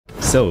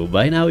So,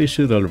 by now you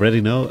should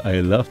already know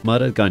I love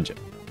modded Gungeon,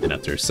 and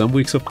after some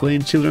weeks of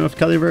playing Children of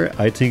Caliber,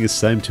 I think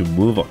it's time to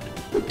move on.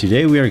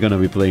 Today we are gonna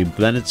be playing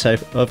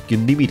PlanetSide of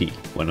Calamity,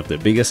 one of the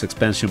biggest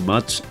expansion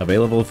mods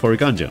available for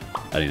Gungeon,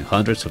 adding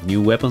hundreds of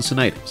new weapons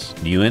and items,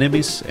 new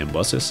enemies and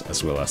bosses,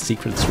 as well as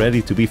secrets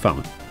ready to be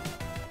found.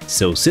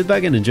 So sit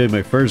back and enjoy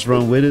my first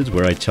run with it,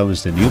 where I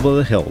challenge the new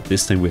bullet hell,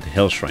 this time with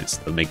hell shrines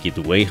that make it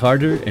way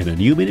harder, and a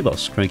new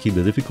mini-boss cranking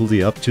the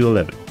difficulty up to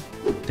 11.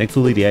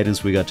 Thankfully the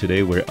items we got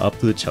today were up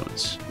to the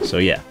challenge, so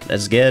yeah,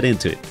 let's get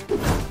into it.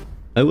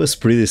 I was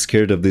pretty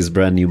scared of this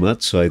brand new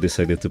mod, so I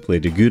decided to play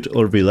the good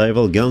old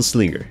reliable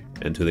Gunslinger,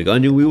 and to the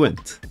Gungeon we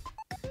went.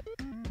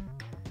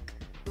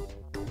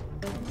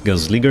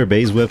 Gunslinger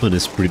base weapon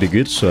is pretty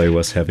good, so I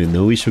was having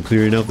no issue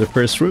clearing out the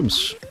first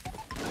rooms.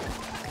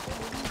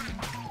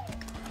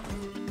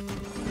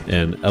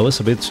 And I was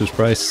a bit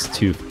surprised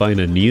to find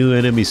a new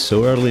enemy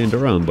so early in the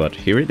round, but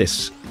here it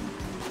is.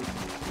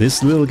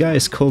 This little guy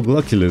is called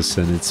Glockulus,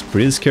 and it's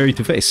pretty scary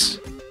to face.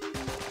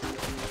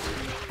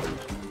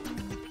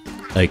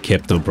 I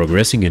kept on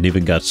progressing and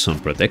even got some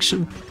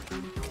protection.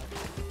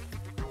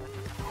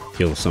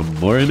 Killed some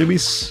more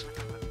enemies.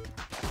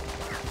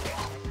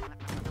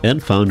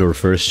 And found our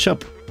first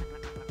shop.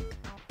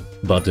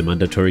 Bought the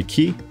mandatory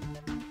key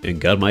and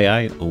got my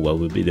eye on what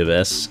would be the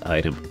best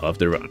item of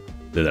the run,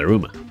 the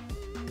Daruma.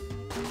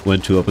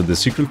 Went to open the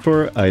secret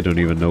floor, I don't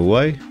even know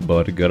why,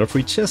 but got a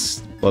free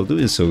chest while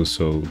doing so,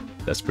 so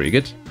that's pretty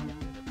good.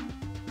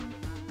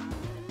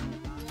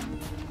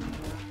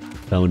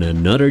 Found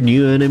another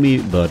new enemy,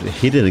 but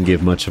he didn't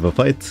give much of a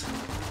fight.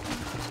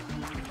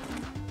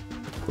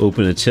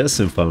 Opened a chest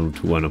and found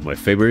one of my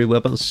favorite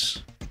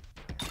weapons.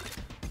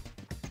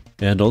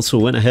 And also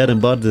went ahead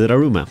and bought the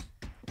Daruma.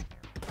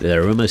 The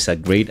Daruma is a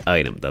great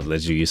item that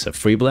lets you use a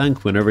free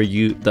blank whenever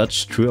you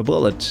dodge through a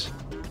bullet.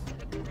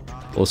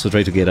 Also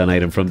tried to get an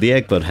item from the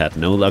egg, but had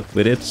no luck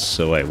with it,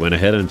 so I went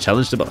ahead and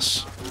challenged the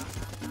boss.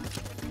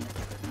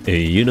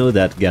 You know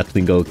that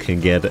Gatling gun can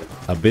get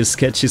a bit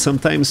sketchy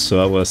sometimes,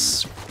 so I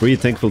was pretty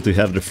thankful to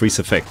have the freeze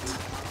effect.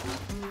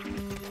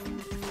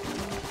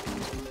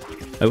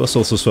 I was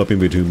also swapping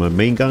between my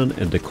main gun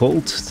and the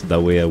Colt, that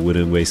way I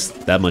wouldn't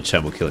waste that much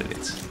ammo killing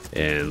it.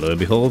 And lo and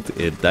behold,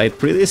 it died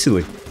pretty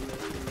easily.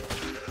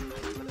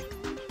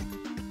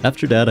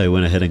 After that I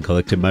went ahead and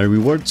collected my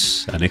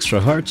rewards, an extra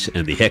heart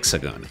and the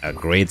Hexagon, a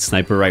great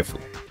sniper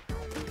rifle.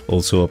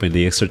 Also opened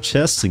the extra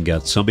chest and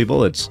got zombie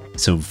bullets,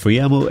 some free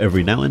ammo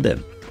every now and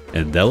then.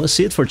 And that was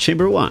it for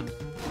Chamber 1.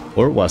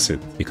 Or was it?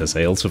 Because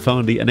I also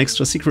found an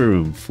extra secret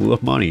room full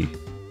of money.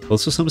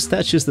 Also some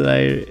statues that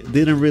I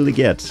didn't really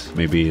get.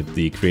 Maybe if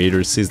the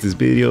creator sees this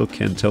video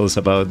can tell us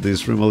about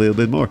this room a little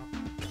bit more.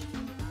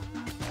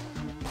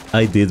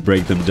 I did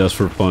break them just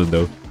for fun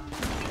though.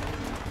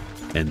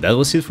 And that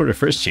was it for the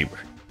first chamber.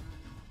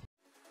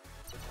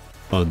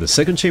 On the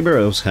second chamber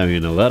I was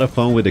having a lot of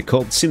fun with the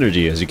cult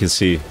synergy, as you can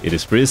see, it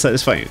is pretty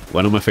satisfying,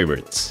 one of my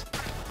favorites.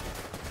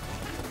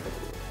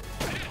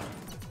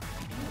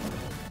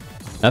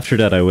 After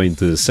that I went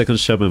to the second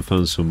shop and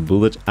found some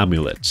bullet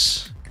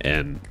amulets,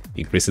 and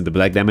increasing the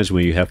black damage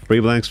when you have free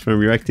blanks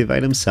from your active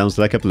items sounds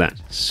like a plan,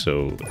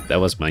 so that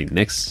was my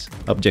next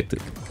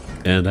objective.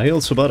 And I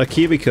also bought a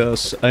key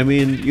because, I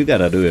mean, you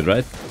gotta do it,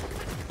 right?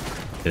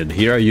 And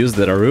here I used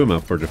the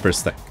Daruma for the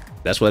first time,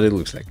 that's what it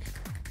looks like.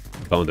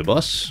 Found the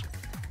boss.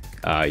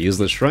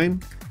 Useless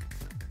shrine,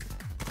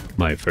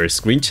 my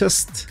first green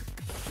chest,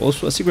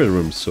 also a secret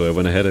room, so I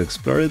went ahead and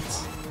explored it,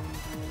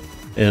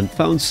 and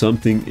found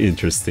something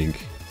interesting.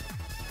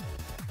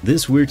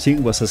 This weird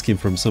thing was asking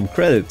for some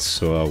credits,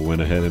 so I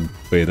went ahead and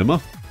paid them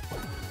off.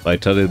 I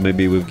thought it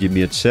maybe would give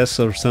me a chest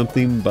or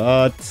something,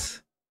 but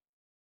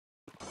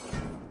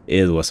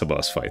it was a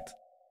boss fight.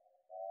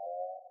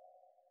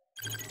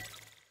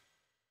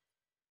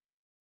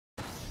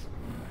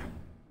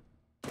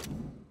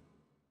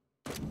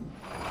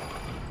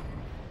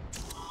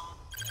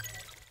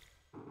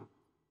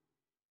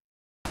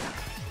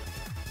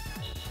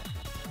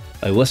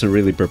 I wasn't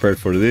really prepared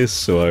for this,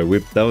 so I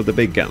whipped out the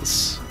big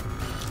guns.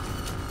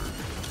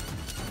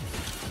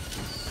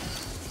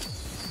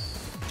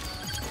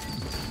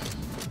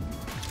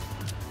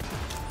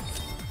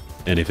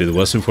 And if it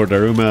wasn't for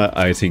Daruma,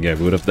 I think I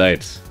would have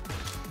died.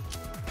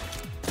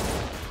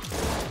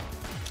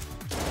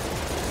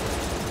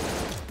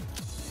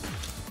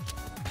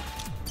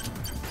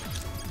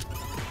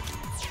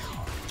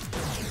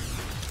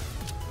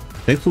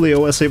 Thankfully I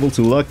was able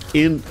to lock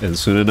in, and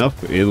soon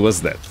enough it was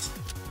dead.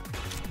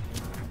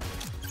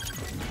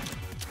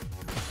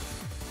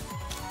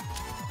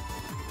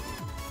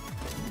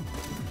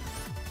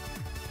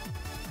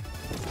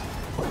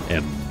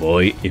 And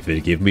boy, if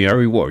it gave me a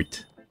reward.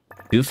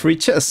 2 free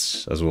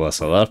chests, as well as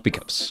a lot of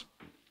pickups.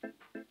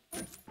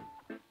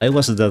 I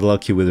wasn't that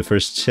lucky with the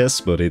first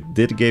chest, but it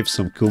did give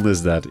some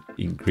coolness that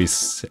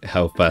increased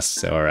how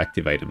fast our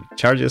active item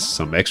charges,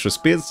 some extra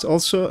speeds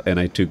also, and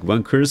I took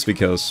 1 curse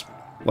because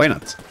why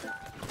not?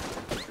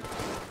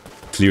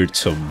 Cleared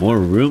some more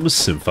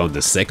rooms and found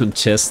the second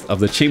chest of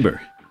the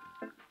chamber.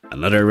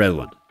 Another red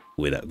one,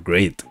 with a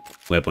great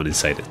weapon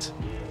inside it.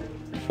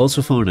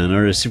 Also found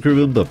another secret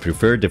room, but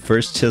preferred the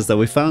first chest that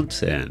we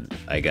found, and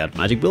I got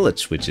magic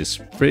bullets, which is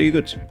pretty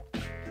good.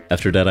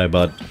 After that I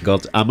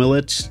got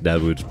amulet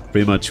that would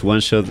pretty much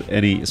one-shot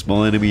any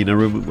small enemy in a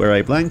room where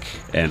I blank,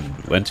 and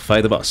went to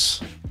fight the boss.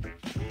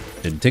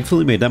 And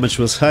thankfully my damage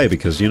was high,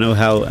 because you know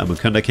how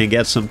Amukonda can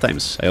get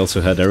sometimes. I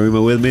also had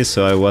Aruma with me,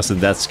 so I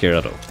wasn't that scared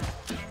at all.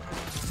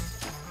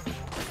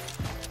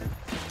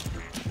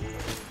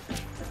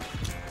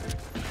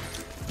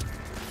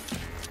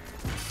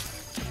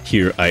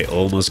 Here I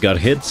almost got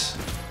hit,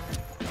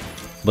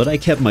 but I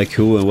kept my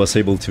cool and was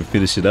able to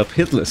finish it up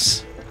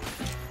hitless.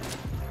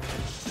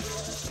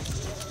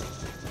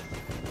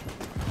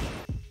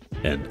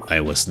 And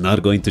I was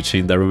not going to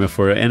change Daruma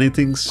for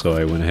anything, so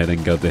I went ahead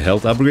and got the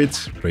health upgrade,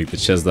 break the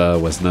chest that I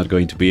was not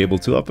going to be able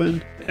to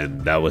open,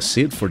 and that was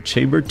it for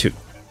Chamber 2.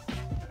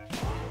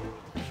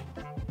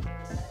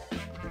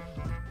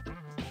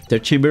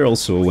 That chamber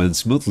also went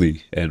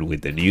smoothly, and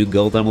with the new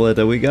gold amulet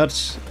that we got,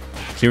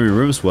 clearing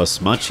rooms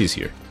was much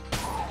easier.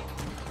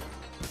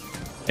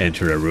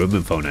 Entered a room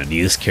and found a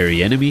new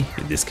scary enemy,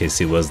 in this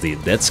case it was the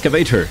Dead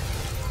Excavator.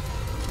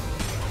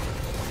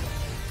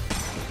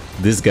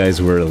 These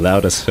guys were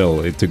loud as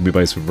hell, it took me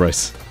by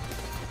surprise.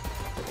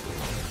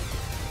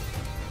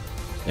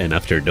 And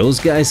after those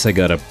guys I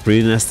got a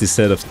pretty nasty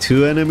set of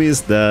 2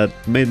 enemies that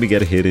made me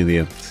get hit in the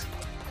end.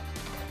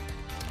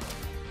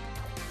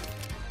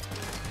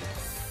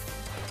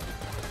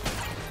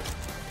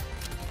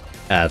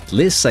 At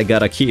least I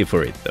got a key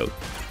for it though.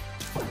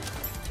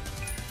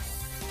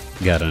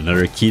 Got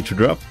another key to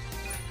drop,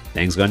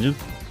 thanks Gungeon,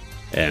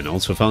 and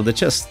also found the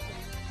chest.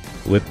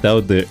 Whipped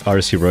out the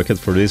RC rocket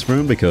for this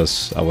room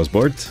because I was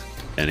bored,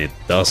 and it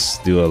does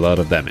do a lot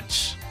of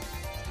damage.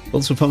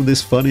 Also found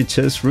this funny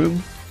chest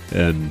room,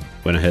 and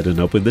went ahead and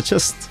opened the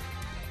chest.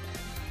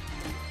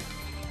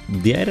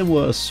 The item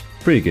was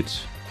pretty good.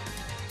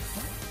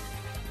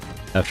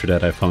 After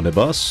that I found a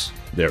boss,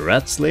 the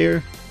Rat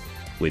Slayer,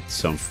 with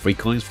some free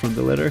coins from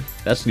the letter,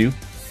 that's new.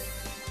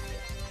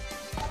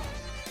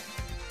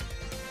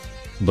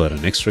 Bought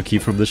an extra key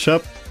from the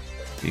shop,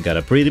 and got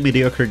a pretty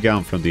mediocre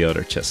gown from the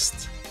other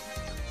chest.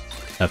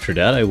 After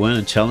that I went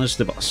and challenged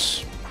the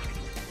boss.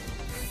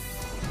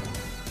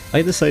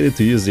 I decided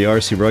to use the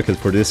RC rocket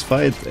for this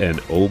fight,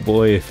 and oh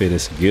boy if it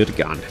is a good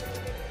gun.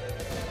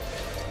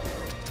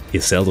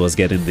 His health was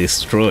getting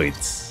destroyed.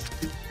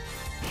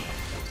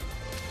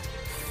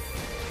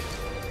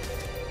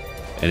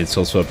 And it's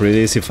also a pretty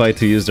easy fight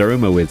to use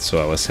Daruma with,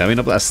 so I was having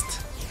a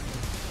blast.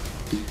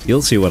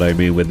 You'll see what I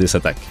mean with this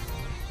attack.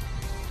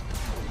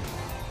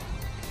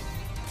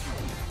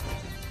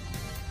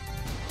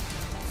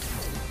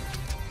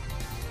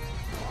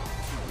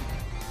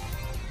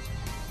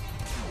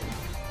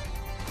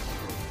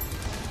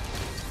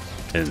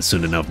 And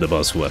soon enough the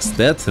boss was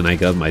dead, and I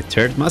got my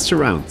 3rd master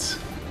round.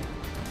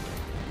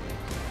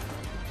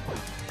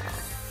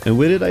 And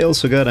with it I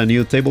also got a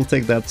new table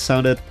tech that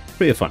sounded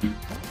pretty fun.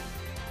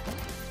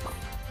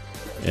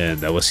 And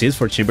that was it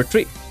for Chamber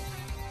 3.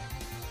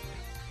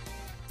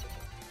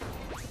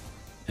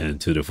 And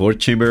to the 4th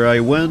chamber I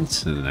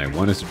went, and I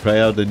wanted to try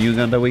out the new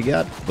gun that we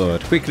got,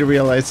 but quickly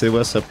realized it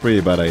was a pretty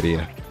bad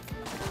idea.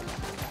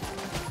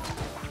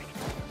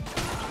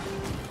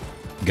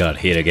 Got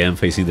hit again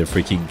facing the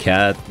freaking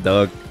cat,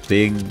 dog,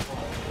 thing,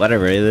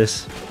 whatever it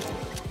is.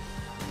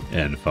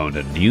 And found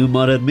a new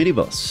modded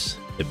mini-boss,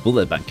 the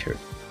Bullet Banker.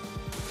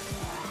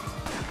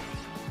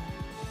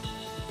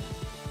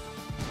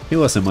 It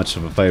wasn't much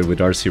of a fight with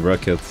RC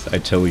Rocket, I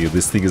tell you,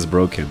 this thing is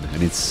broken,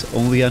 and it's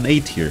only an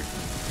 8 here.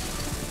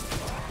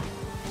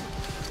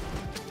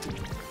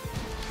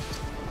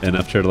 And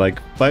after like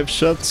 5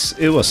 shots,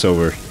 it was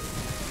over.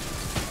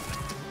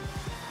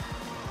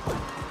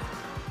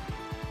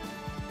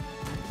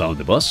 Found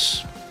the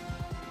boss,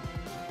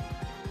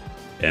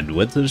 and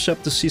went to the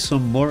shop to see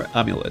some more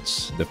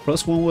amulets. The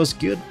first one was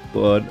good,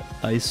 but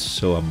I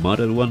saw a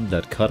modded one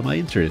that caught my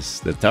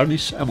interest, the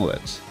Tarnish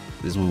Amulet.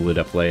 This one would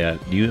apply a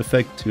new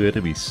effect to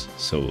enemies,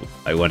 so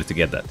I wanted to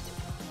get that.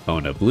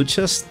 Found a blue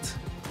chest,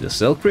 the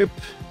cell crypt,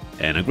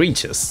 and a green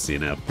chest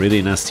in a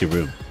pretty nasty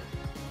room.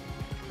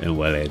 And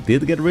while I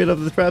did get rid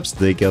of the traps,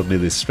 they got me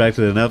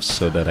distracted enough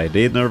so that I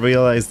did not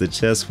realize the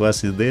chest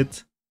was indeed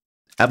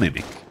a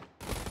mimic.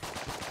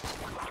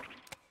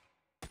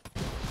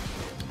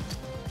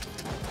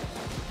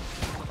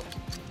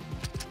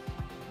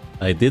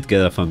 I did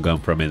get a fun gun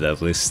from it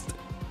at least.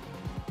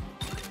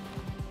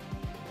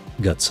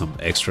 Got some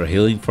extra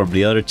healing from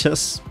the other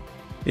chests,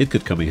 it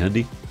could come in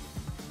handy.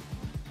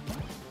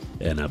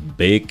 And a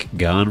big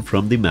gun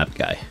from the map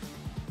guy.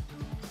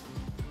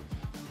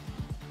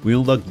 We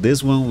unlocked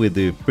this one with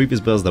the previous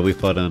boss that we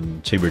fought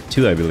on Chamber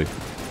 2, I believe.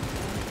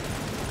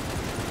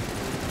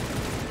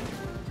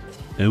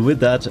 And with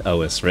that, I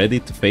was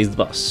ready to face the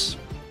boss.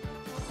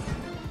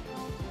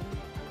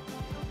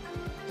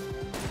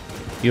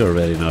 You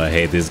already know I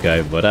hate this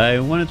guy, but I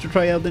wanted to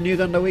try out the new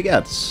gun that we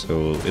got,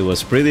 so it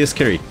was pretty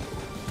scary.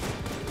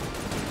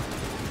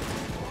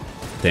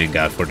 Thank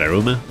God for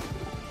Daruma.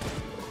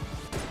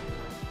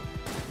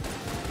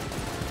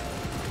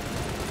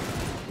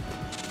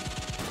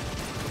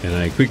 And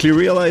I quickly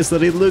realized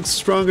that it looked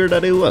stronger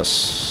than it was,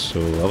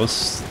 so I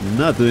was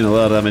not doing a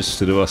lot of damage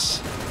to the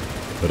boss.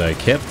 But I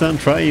kept on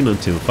trying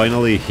until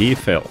finally he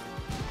fell.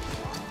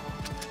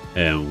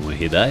 And when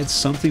he died,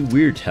 something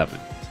weird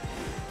happened.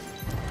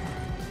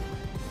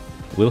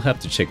 We'll have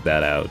to check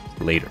that out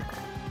later.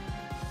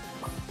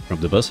 From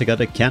the boss I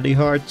got a candy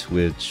heart,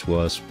 which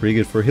was pretty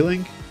good for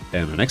healing,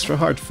 and an extra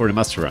heart for the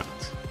master round.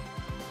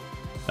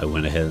 I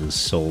went ahead and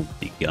sold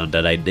the gun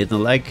that I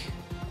didn't like,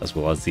 as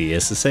well as the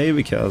SSA,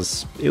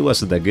 because it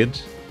wasn't that good.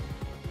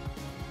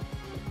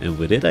 And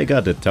with it I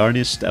got the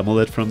tarnished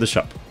amulet from the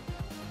shop.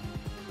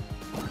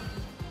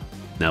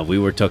 Now we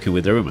were talking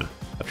with Daruma.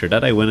 After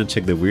that I went and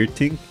checked the weird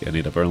thing, and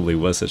it apparently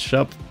was a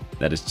shop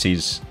that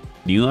exchanged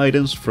new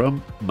items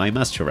from my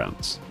master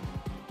rounds.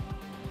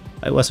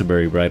 I wasn't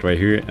very bright right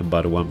here and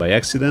bought one by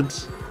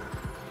accident,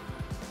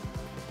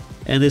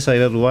 and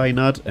decided why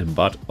not and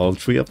bought all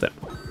 3 of them.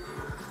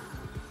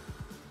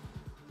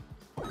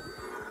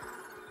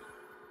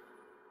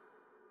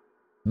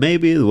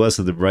 Maybe it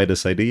wasn't the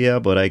brightest idea,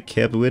 but I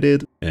kept with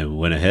it and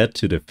went ahead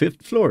to the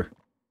 5th floor.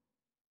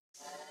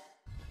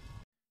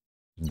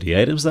 The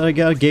items that I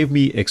got gave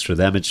me extra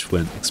damage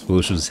when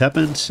explosions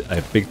happened.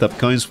 I picked up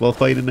coins while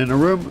fighting in a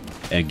room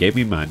and gave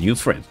me my new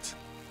friend.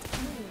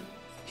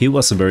 He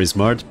wasn't very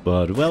smart,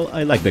 but well,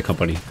 I like the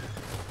company.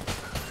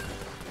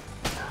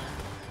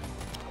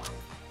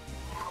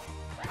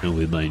 And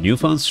with my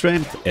newfound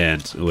strength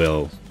and,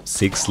 well,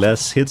 6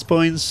 less hit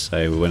points,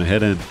 I went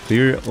ahead and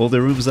cleared all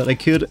the rooms that I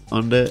could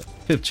on the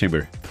 5th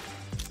chamber.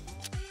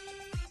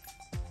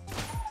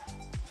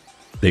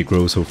 They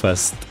grow so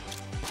fast.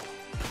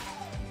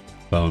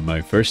 Found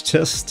my first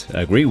chest,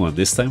 a green one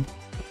this time.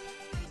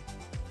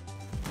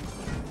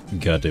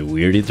 Got a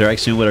weird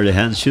interaction where the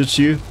hand shoots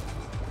you.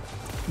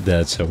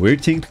 That's a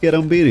weird thing to get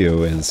on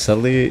video, and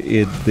sadly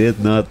it did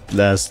not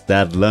last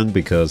that long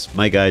because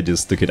my guy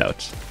just took it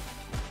out.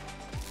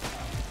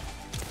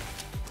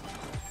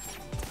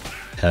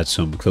 Had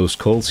some close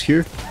calls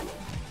here.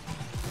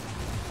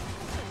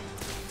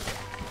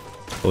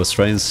 I was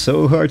trying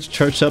so hard to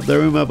charge up the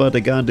Daruma, but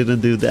the gun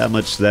didn't do that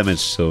much damage,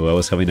 so I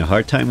was having a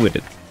hard time with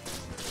it.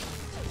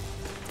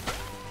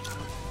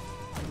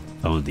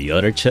 Found the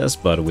other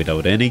chest, but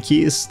without any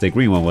keys. The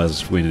green one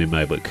was winning in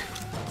my book.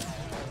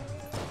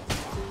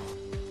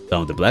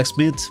 Found the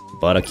blacksmith,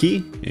 bought a key,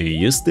 and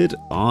used it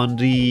on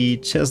the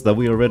chest that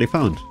we already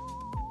found.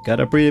 Got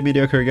a pretty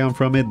mediocre gun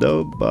from it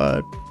though,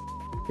 but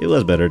it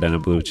was better than a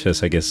blue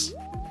chest, I guess.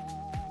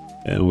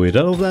 And with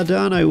all of that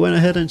done, I went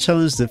ahead and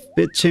challenged the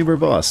 5th chamber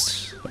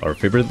boss, our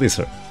favorite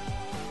lizard.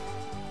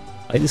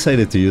 I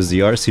decided to use the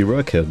RC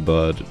rocket,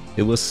 but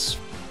it was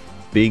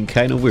being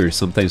kind of weird.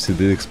 Sometimes it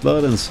did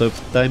explode and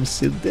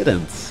sometimes it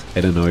didn't.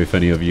 I don't know if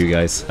any of you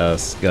guys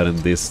has gotten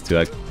this to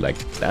act like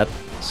that,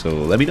 so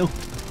let me know.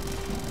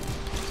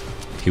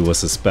 He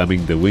was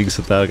spamming the wings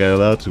attack a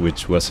lot,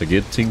 which was a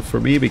good thing for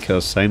me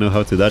because I know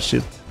how to dodge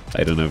it.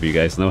 I don't know if you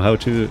guys know how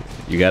to.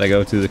 You gotta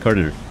go to the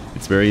corner.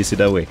 It's very easy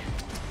that way.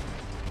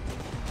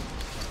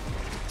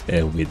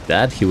 And with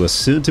that, he was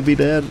soon to be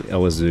dead. I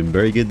was doing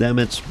very good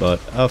damage, but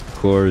of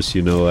course,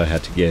 you know, I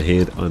had to get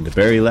hit on the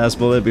very last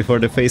bullet before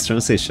the phase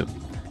transition.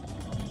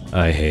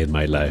 I hate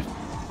my life.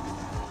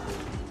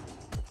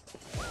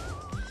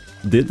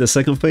 Did the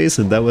second phase,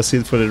 and that was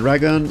it for the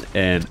dragon,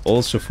 and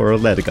also for a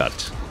lead god.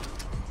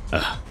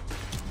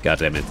 God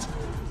damn it.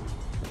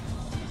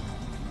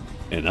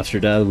 And after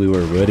that, we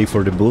were ready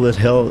for the bullet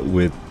hell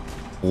with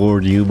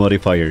 4 new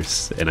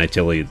modifiers, and I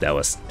tell you, that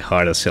was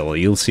hard as hell,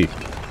 you'll see.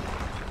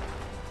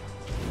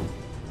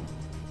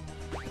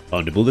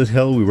 On the bullet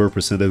hell, we were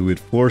presented with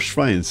 4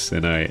 shrines,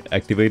 and I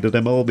activated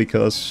them all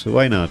because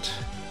why not?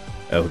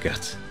 Oh god.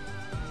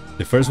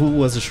 The first one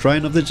was the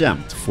Shrine of the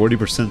Jammed,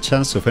 40%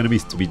 chance of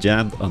enemies to be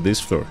jammed on this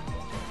floor.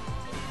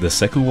 The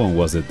second one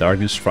was the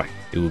Darkness Shrine,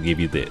 it will give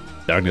you the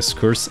Darkness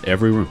Curse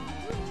every room.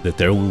 The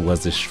third one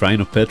was the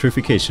Shrine of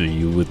Petrification,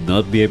 you would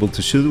not be able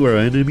to shoot where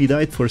an enemy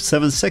died for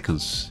 7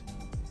 seconds.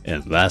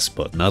 And last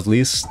but not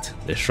least,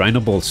 the Shrine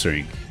of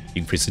Bolstering,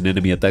 increasing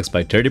enemy attacks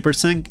by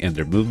 30% and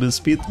their movement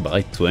speed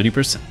by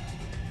 20%.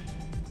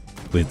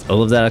 With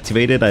all of that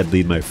activated, I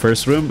did my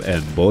first room,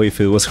 and boy if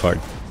it was hard.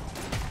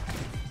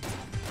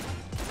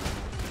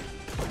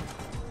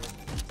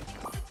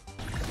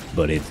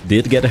 But it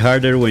did get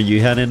harder when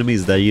you had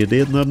enemies that you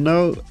did not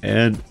know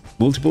and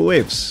multiple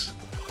waves.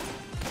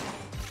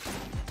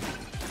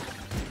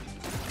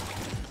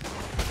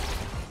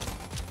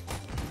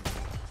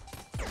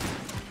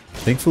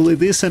 Thankfully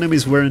these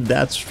enemies weren't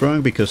that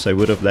strong because I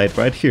would have died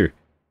right here.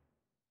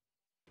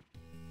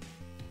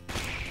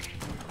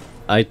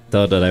 I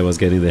thought that I was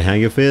getting the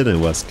hang of it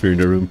and was clearing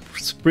the room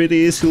pretty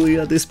easily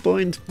at this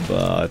point,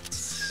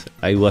 but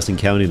I wasn't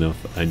counting on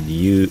a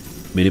new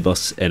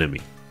mini-boss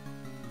enemy.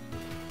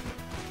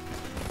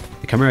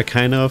 The camera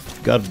kind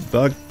of got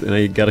bugged and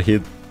I got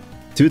hit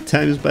 2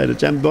 times by the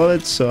jammed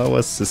bullet, so I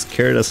was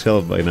scared as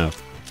hell by now.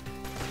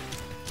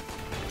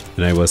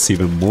 And I was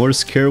even more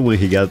scared when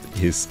he got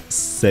his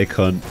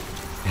second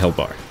health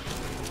bar.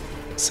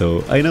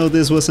 So I know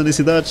this was an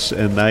easy dodge,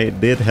 and I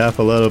did have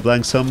a lot of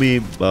blanks on me,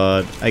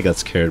 but I got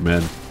scared,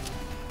 man.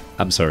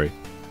 I'm sorry.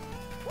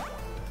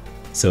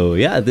 So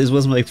yeah, this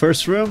was my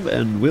first room,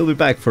 and we'll be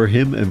back for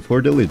him and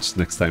for the Lich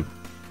next time.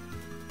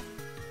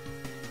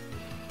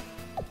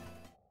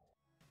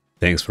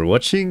 Thanks for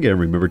watching, and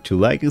remember to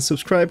like and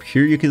subscribe.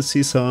 Here you can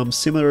see some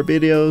similar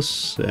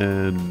videos,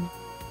 and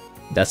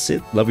that's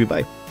it. Love you,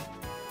 bye.